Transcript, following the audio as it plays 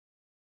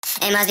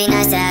It must be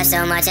nice to have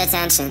so much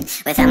attention.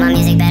 Without my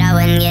music, bet I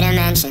wouldn't get a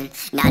mention.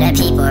 Not a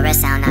peep or a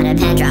sound, not a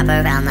pen drop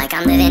around, like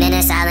I'm living in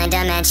a silent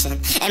dimension.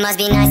 It must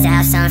be nice to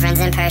have some friends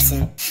in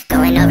person.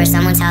 Going over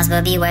someone's house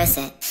will be worth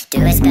it. Do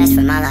what's best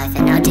for my life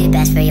and I'll do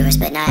best for yours,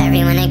 but not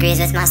everyone agrees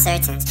with my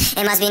certains.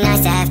 It must be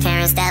nice to have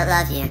parents that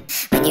love you.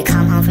 When you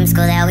come home from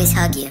school, they always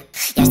hug you.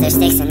 Yes, there's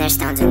sticks and there's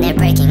stones and they're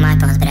breaking my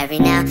bones, but every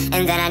now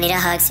and then I need a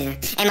hug too.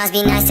 It must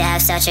be nice to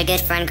have such a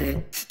good friend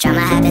group.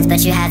 Drama happens,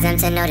 but you have them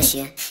to notice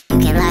you. You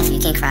can laugh, you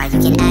can cry,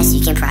 you can ask,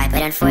 you can pry,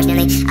 but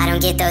unfortunately, I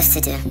don't get those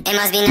to do. It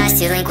must be nice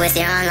to link with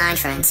your online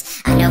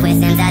friends. I know with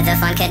them that the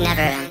fun could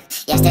never end.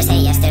 Yes, there's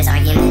hate, yes, there's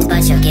arguments,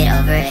 but you'll get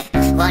over it.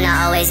 Well,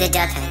 not always, it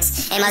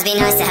depends. It must be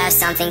nice to have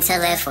something to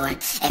live for.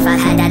 If I've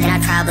had that, then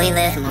I'd probably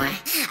live more.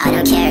 I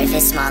don't care if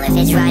it's small, if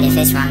it's right, if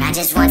it's wrong. I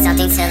just want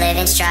something to live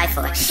and strive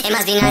for. It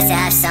must be nice to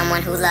have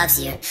someone who loves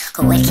you,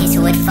 who would kiss,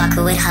 who would fuck,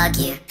 who would hug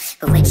you,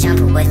 who would jump,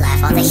 who would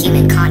laugh. All the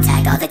human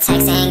contact, all the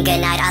text saying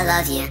goodnight, I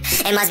love you.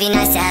 It must be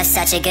nice to have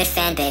such a good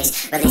fan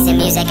base, releasing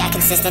music at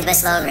consistent but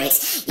slow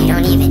rates. You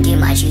don't even do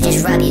much, you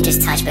just rub, you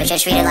just touch, but you're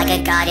treated like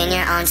a god in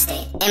your own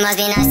state. It must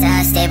be nice to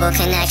have stable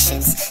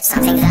connections,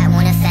 something that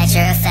won't affect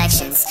your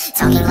affections.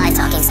 Talking life,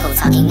 talking school,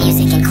 talking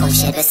music and cool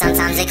shit, but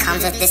sometimes it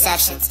comes with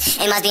deceptions.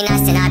 It must be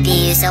nice to not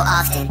be used so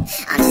often.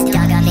 I'm just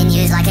dug up and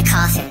used like a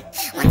coffin.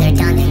 When they're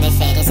done, then they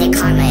fade. Is it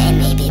karma? It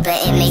may be, but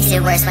it makes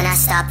it worse when I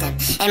stop them.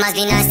 It must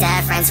be nice to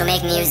have friends who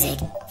make music,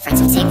 friends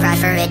who take pride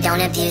for it,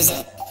 don't abuse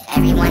it.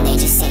 Everyone they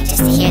just sing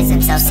just to hear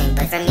themselves sing,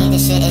 but for me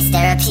this shit is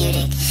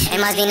therapeutic. It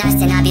must be nice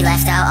to not be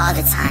left out all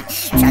the time.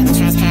 Drug the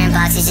transparent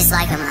boxes just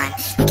like a mine.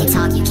 We can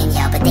talk, you can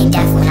yell, but they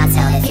deaf when I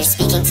tell if you're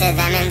speaking to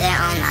them in their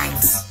own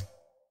minds.